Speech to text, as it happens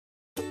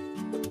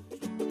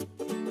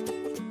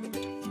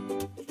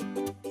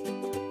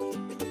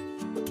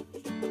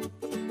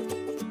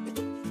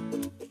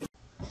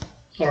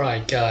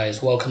Alright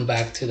guys, welcome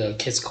back to the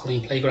Kids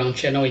Coding Playground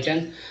channel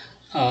again.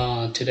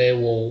 Today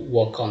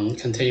we'll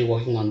continue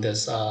working on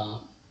this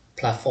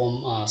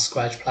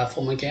Scratch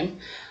platform again.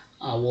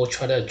 We'll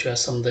try to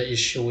address some of the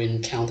issue we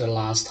encountered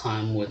last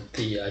time with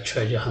the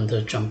treasure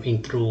hunter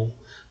jumping through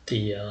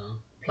the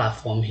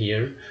platform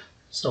here.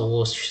 So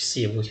we'll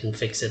see if we can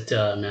fix it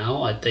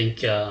now. I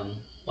think I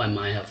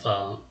might have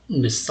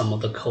missed some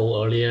of the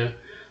code earlier,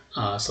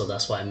 so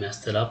that's why I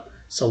messed it up.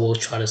 So we'll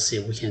try to see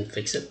if we can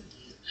fix it.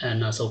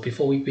 And so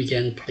before we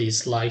begin,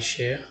 please like,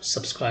 share,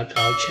 subscribe to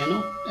our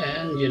channel,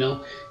 and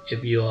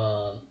if you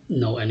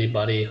know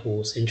anybody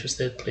who's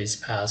interested, please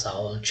pass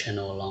our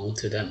channel along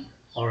to them.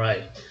 All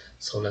right,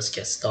 so let's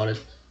get started.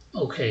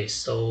 Okay,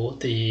 so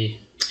the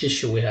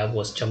issue we have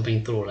was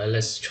jumping through. Right?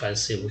 Let's try to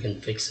see if we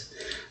can fix it.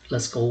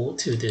 Let's go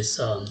to this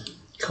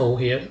code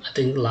here. I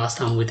think last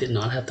time we did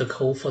not have the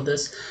code for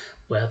this.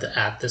 We have to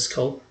add this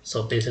code.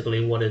 So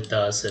basically what it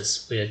does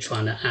is we are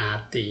trying to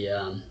add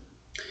the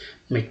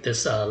make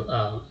this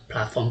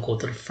platform go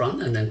to the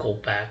front and then go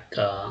back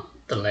the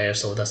layer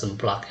so it doesn't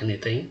block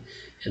anything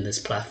in this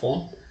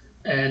platform.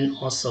 And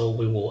also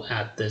we will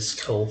add this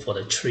code for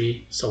the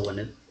tree, so when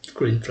the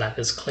green flag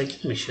is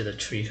clicked, make sure the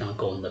tree can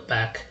go in the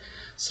back.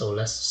 So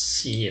let's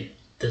see if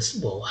this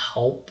will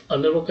help a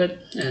little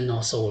bit. And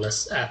also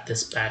let's add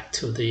this back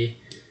to this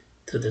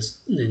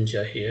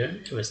ninja here.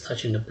 If it's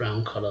touching the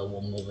brown color,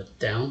 we'll move it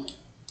down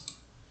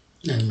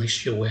and make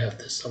sure we have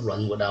this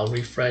run without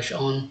refresh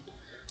on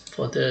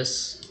for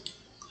this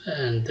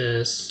and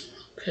this.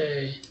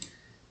 Okay,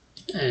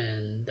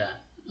 and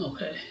that.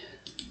 Okay,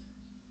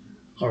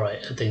 all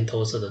right, I think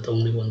those are the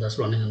only one that's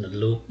running in the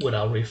loop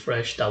without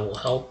refresh. That will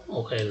help.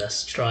 Okay,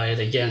 let's try it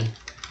again.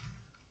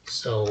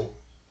 So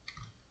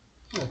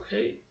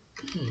okay,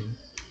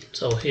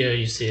 so here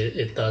you see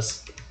it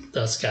does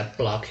get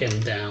block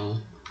him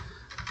down.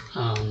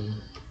 I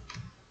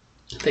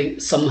think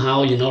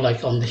somehow,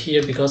 like on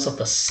here, because of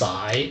the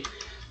side,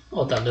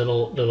 or that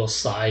little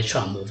side,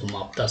 try to move them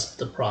up. That's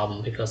the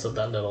problem, because of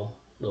that little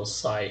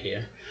side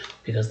here,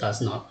 because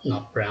that's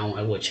not brown.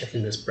 Right? We're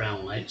checking this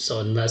brown, right?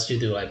 So unless you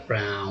do like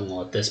brown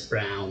or this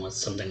brown or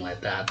something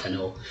like that, then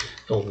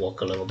it'll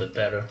work a little bit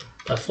better.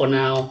 But for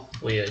now,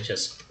 we are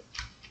just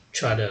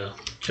try to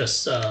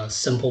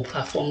simple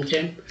platform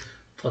game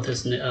for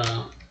this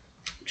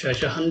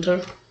treasure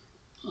hunter.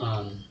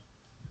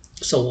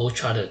 So we'll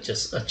try to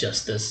just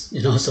adjust this,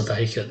 so that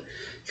it could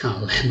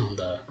kind of land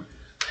on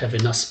have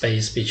enough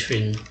space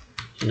between,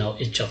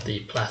 each of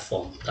the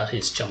platform that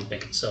he's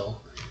jumping.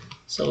 So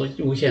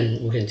we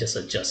can just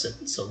adjust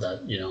it so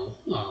that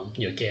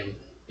your game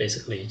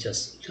basically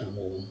just kind of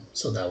move them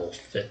so that will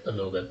fit a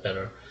little bit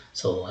better.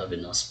 So we'll have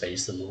enough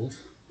space to move.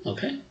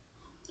 Okay,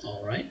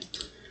 all right.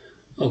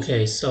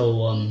 Okay,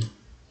 so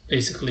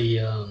basically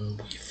we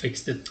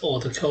fixed all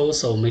the code.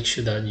 So make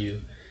sure that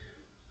you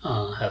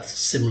have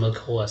similar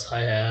code as I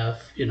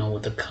have,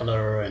 with the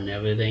color and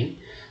everything.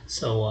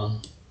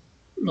 So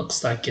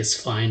looks like it's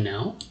fine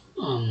now.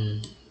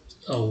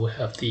 So we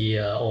have the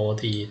all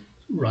the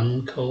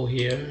run code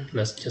here.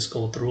 Let's just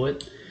go through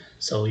it.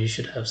 So you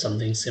should have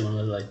something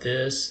similar like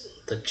this,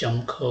 the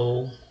jump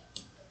code.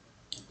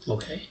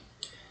 Okay,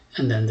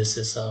 and then this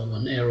is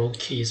when arrow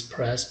key is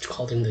pressed,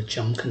 calling the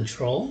jump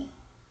control.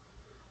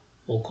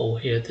 We'll go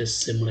here, this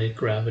simulate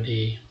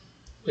gravity.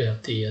 We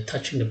have the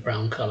touching the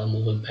brown color,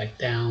 moving back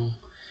down.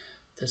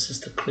 This is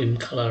the cream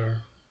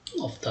color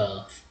of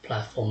the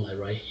platform, like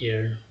right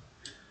here.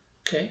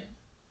 Okay,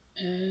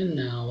 and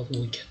now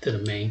we get to the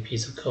main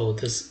piece of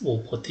code. We'll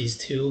put these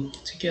two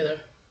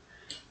together.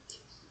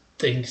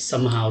 Think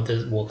somehow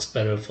this works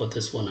better for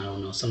this one. I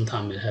don't know.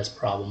 Sometimes it has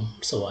problem,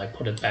 so I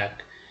put it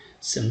back.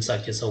 Seems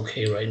like it's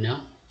okay right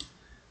now.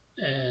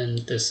 And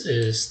this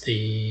is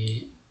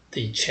the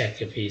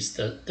check if he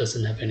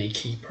doesn't have any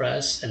key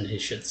press, and he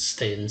should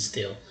stay in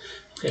still.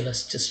 Okay,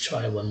 let's just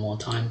try one more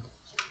time.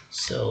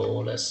 So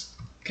let's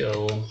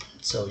go.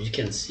 So you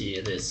can see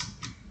it is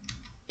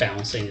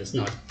bouncing. It's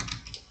not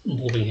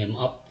moving him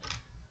up.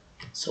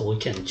 So we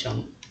can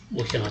jump.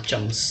 We cannot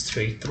jump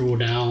straight through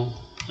now.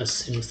 That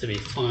seems to be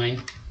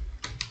fine.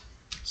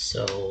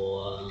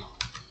 So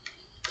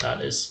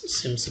that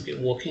seems to be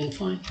working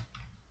fine.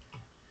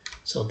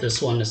 So this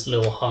one is a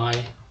little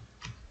high.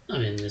 I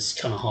mean, it's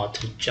kind of hard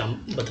to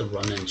jump, but to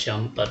run and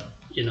jump, but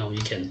you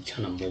can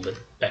kind of move it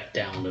back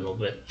down a little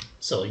bit.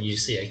 So you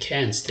see I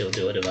can still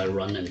do it if I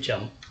run and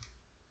jump.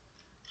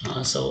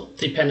 So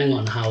depending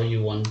on how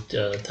you want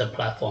the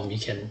platform, you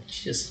can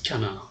just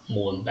kind of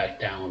move them back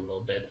down a little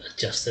bit,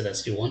 adjust it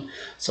as you want.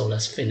 So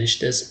let's finish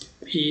this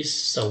piece.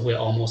 So we're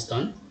almost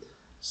done.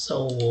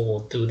 So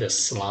we'll do the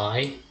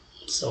slide.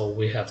 So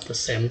we have the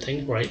same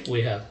thing, right?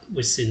 We have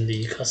within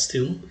the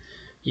costume,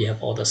 you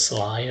have all the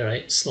slide,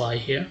 right? Slide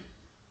here.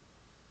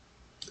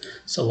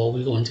 So what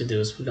we're going to do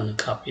is we're going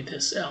to copy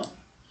this out.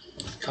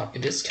 Copy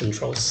this,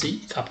 Control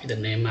C, copy the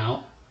name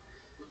out,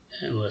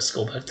 and let's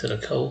go back to the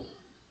code.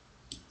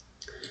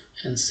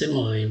 And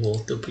similarly,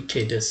 we'll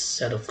duplicate this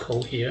set of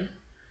code here.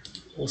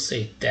 We'll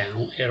say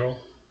down arrow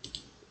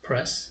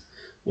press.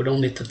 we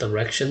don't need the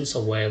direction,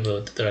 so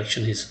wherever the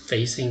direction is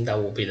facing,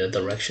 that will be the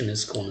direction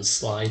it's going to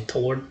slide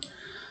toward.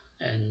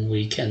 And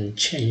we can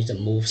change the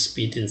move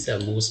speed.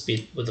 Instead of move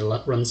speed with the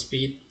run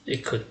speed,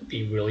 it could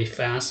be really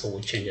fast, so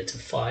we'll change it to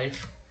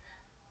 5.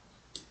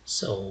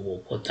 So we'll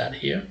put that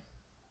here,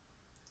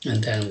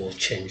 and then we'll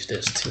change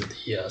this to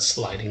the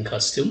sliding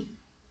custom,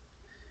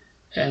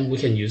 and we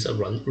can use a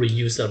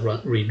reuse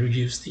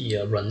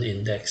the run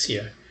index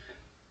here.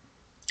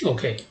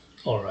 Okay,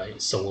 all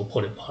right, so we'll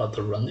put it part of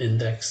the run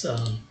index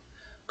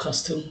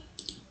custom.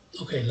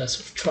 Okay,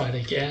 let's try it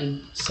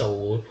again. So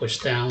we'll push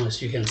down.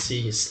 As you can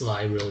see, it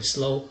slides really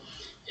slow.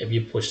 If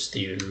you push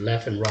the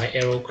left and right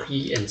arrow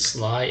key and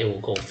slide, it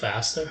will go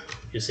faster,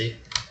 you see.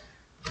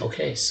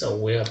 Okay, so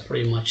we are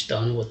pretty much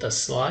done with the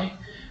slide.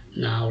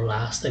 Now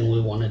last thing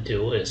we want to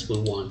do is we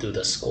want to do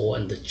the score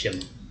and the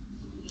gym.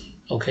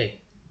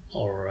 Okay,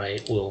 all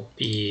right, we'll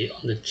be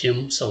on the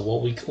gym. So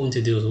what we're going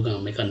to do is we're going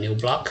to make a new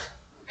block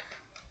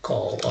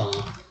called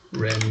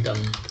random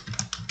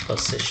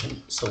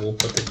position. So we'll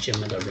put the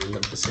gym at a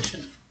random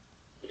position.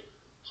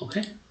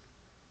 Okay.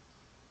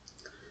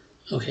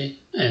 Okay,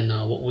 and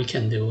what we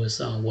can do is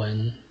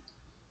when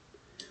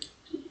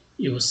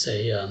you will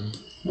say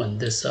when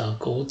this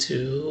go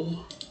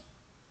to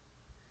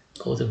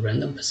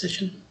random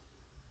position,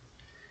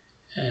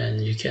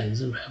 and you can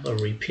have a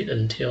repeat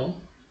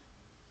until,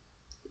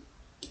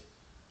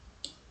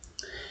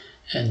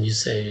 and you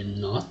say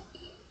not.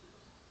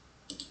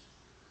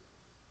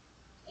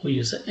 We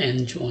use an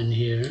end join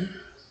here,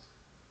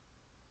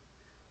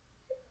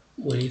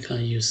 where you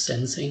can use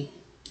sensing,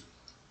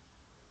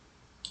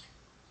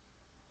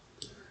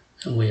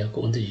 and we are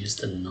going to use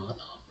the not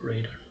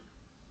operator.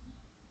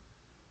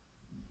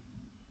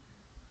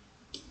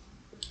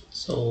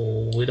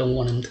 So we don't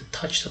want him to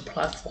touch the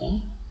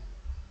platform,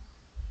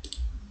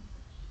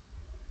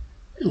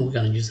 and we're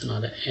going to use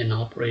another and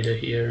operator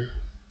here.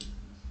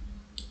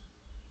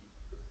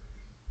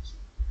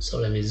 So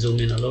let me zoom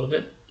in a little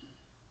bit.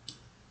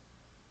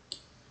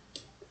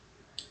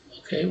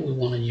 Okay, we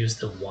want to use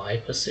the Y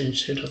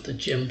position of the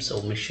gym,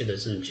 so make sure the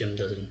gym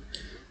doesn't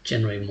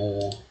generate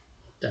more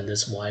than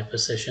this Y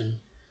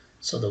position.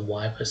 So the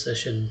Y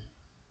position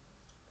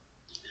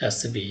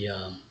has to be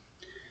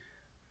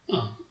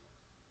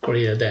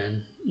greater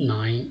than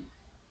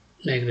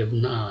negative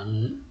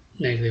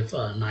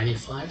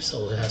 95,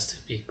 so it has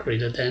to be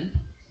greater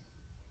than.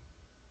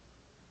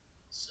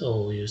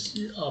 So use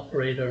the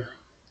operator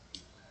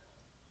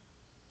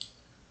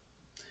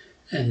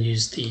and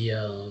use the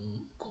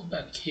go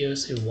back here,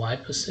 say Y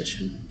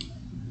position,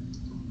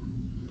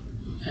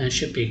 and it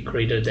should be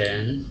greater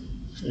than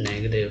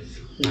negative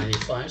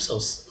 95, so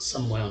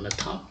somewhere on the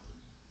top,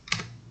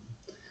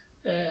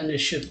 and it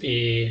should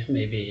be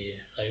maybe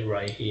like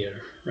right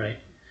here, right?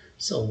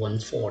 So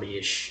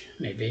 140-ish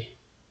maybe,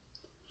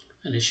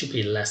 and it should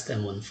be less than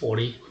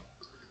 140.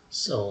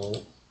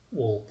 So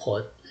we'll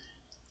put,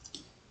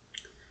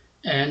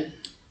 and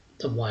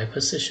the Y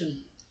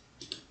position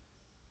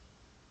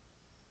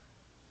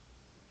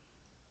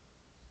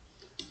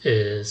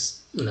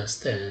is less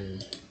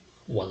than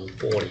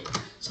 140.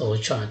 So we're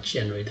trying to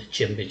generate a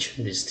gym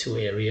between these two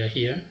areas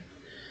here,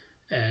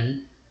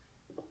 and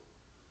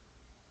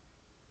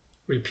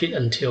repeat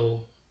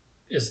until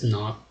it's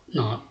not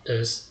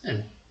this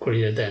and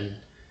greater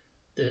than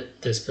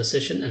this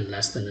position and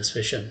less than this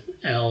position.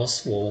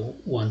 Else we'll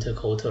want to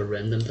go to a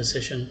random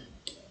position,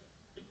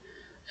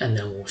 and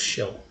then we'll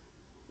show.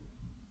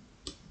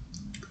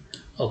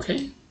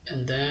 Okay,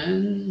 and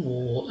then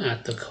we'll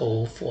add the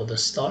code for the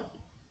start.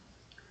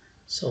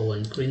 So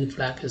when green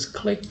flag is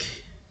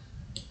click,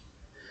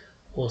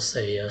 we'll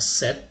say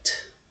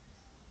set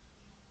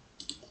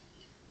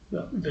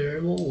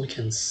variable. We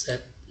can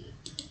set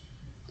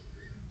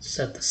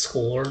the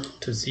score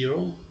to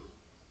 0,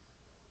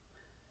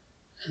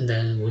 and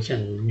then we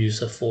can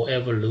use a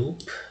forever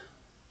loop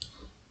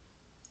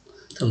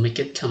to make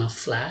it kind of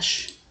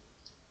flash.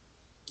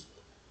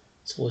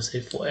 So we'll say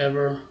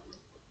forever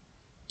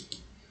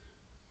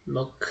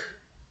look,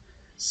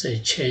 say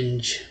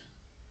change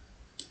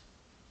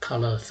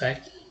color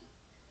effect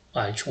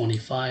by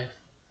 25,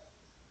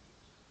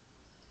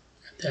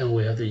 and then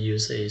we have to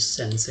use a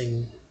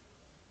sensing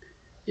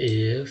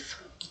if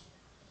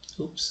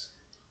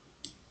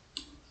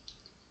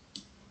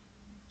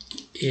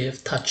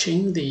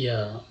touching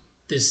the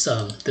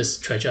this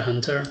treasure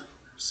hunter.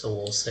 So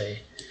we'll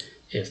say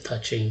if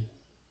touching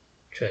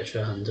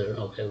treasure hunter.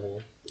 Okay,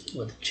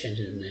 we'll change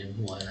the name.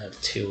 Well, I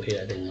have 2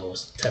 here. I think I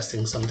was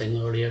testing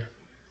something earlier,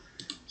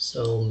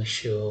 so make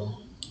sure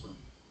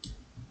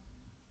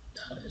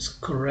that is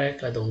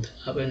correct. I don't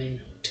have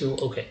any 2.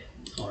 Okay,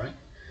 all right.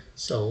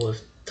 So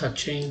with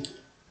touching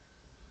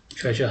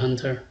treasure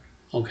hunter,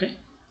 okay,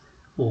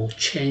 we'll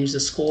change the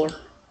score.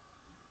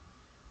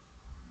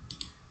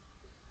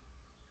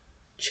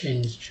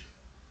 Change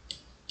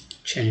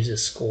the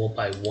score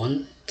by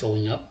 1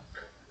 going up,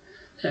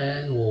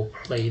 and we'll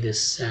play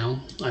this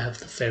sound. I have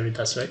the fairy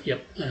dust, right?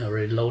 Yep, I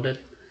already loaded.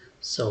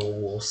 So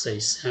we'll say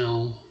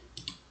sound,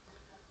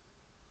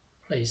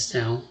 play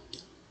sound,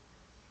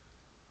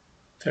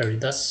 fairy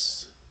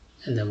dust.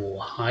 and then we'll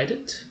hide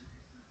it.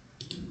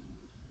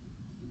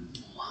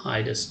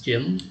 Hide this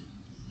gym.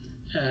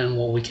 And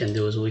what we can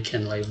do is we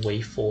can like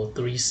wait for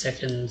 3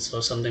 seconds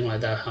or something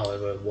like that,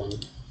 however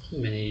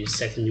many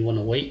seconds you want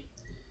to wait.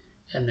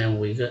 And then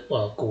we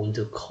are going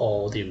to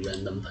call the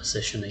random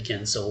position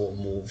again, so we'll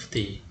move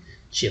the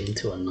gym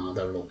to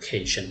another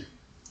location.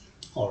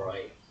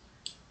 Alright.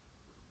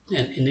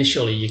 And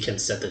initially you can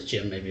set the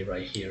gym maybe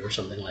right here or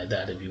something like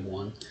that if you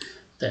want.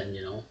 Then,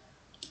 you know,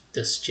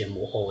 this gym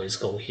will always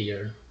go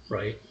here,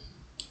 right?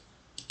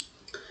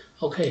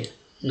 Okay,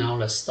 now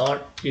let's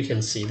start. You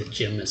can see the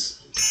gym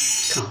is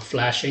kind of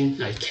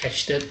flashing. I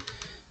catched it,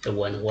 it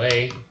went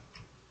away.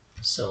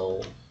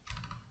 So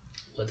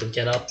when to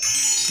get up,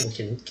 we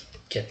can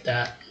get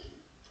that,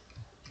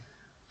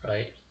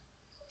 right?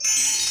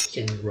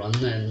 You can run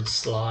and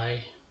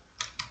slide.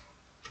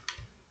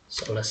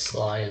 So let's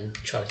slide and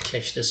try to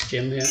catch this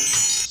gym here.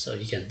 So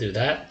you can do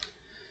that.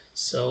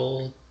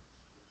 So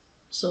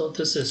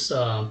this is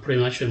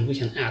pretty much when we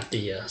can add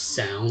the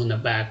sound in the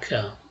back.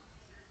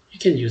 You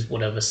can use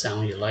whatever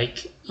sound you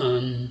like.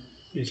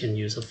 You can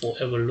use a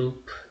forever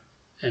loop,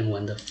 and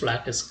when the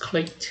flag is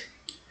clicked,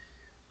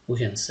 we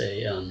can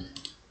say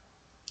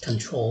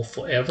control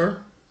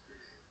forever.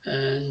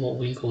 And what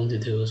we're going to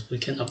do is we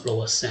can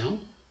upload a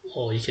sound,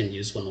 or you can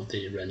use one of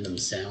the random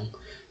sound.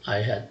 I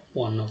had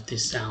one of the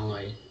sound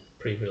I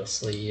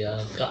previously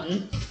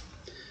gotten.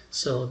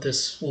 So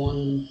this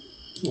one,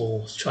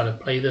 we'll try to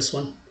play this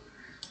one.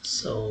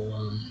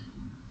 So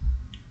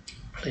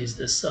plays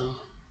this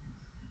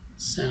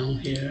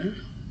sound here,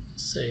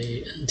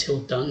 say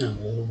until done,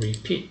 and we'll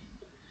repeat.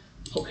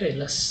 Okay,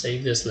 let's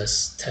save this.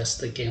 Let's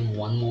test the game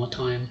one more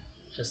time.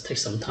 Let's take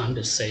some time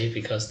to save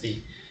because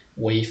the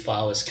WAV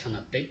file is kind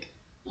of big.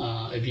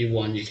 If you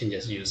want, you can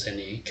just use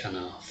any kind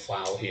of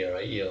file here,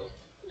 right? You know,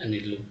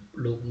 any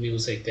loop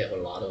music, they have a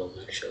lot of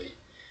them actually.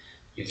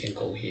 You can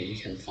go here, you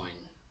can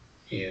find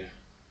here.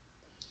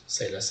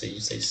 Say, let's say you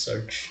say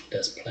search,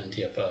 there's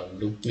plenty of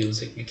loop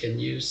music you can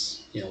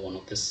use. You know, one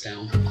of this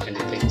sound,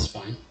 anything is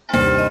fine.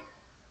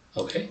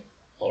 Okay,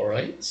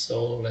 alright,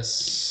 so let's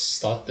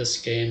start this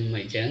game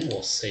again.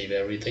 We'll save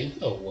everything.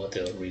 Oh, we'll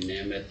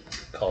rename it,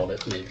 call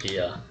it maybe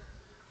a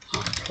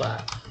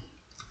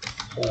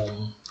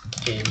platform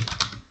game.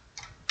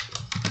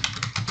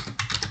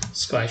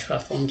 Scratch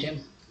platform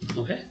game.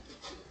 Okay,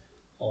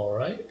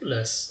 alright,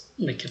 let's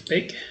make it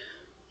big.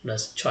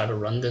 Let's try to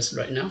run this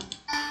right now.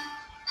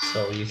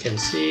 So you can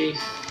see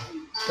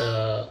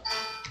the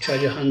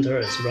treasure hunter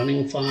is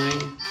running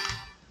fine,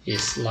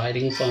 he's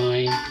sliding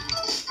fine,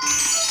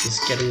 he's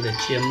getting the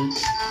gem.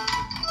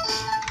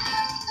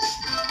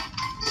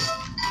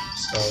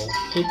 So,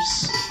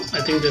 oops,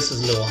 I think this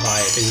is a little high.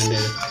 I think I need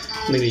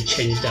to maybe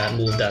change that,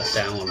 move that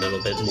down a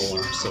little bit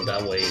more, so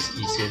that way it's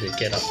easier to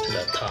get up to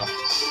the top.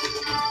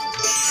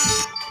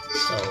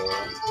 So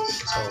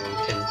we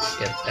can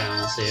get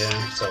down here.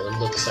 So it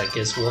looks like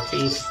it's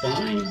working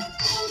fine.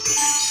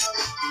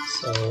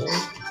 So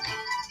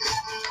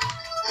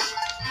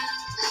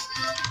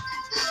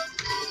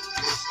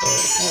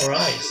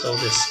alright, so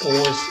the score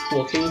is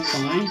working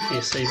fine.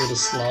 It's able to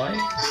slide.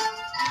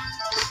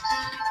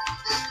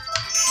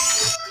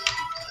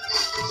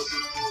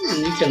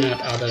 And you can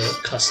add other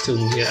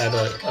costume here,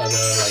 other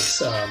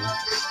like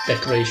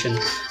decoration.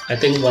 I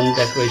think one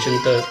decoration,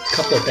 the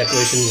couple of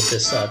decoration with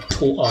this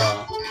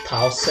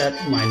tile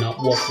set might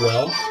not work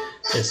well.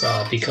 Is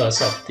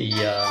because of the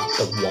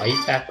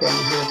white background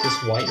here,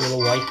 this little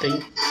white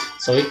thing.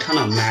 So it kind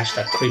of matched,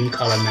 that cream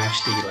color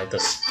matched the like the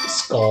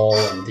skull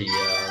and the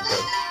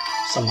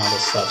some other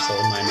stuff, so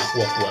it might not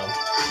work well.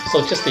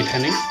 So just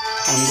depending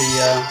on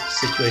the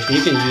situation,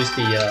 you can use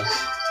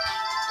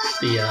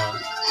the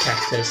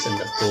cactus and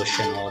the bush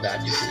and all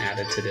that. You can add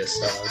it to this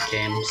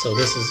game. So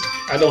this is,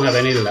 I don't have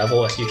any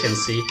level, as you can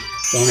see.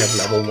 I don't have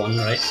level 1,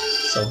 right?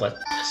 So, but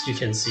as you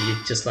can see,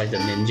 just like the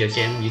ninja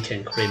game, you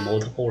can create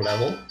multiple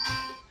level,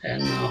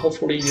 and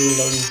hopefully you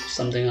learn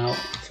something out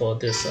for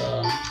this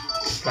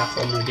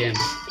platformer game.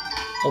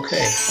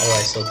 Okay,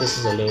 alright, so this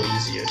is a little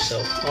easier.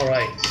 So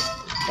alright,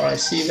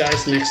 see you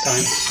guys next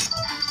time.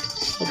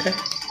 Okay,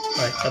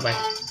 alright, bye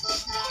bye.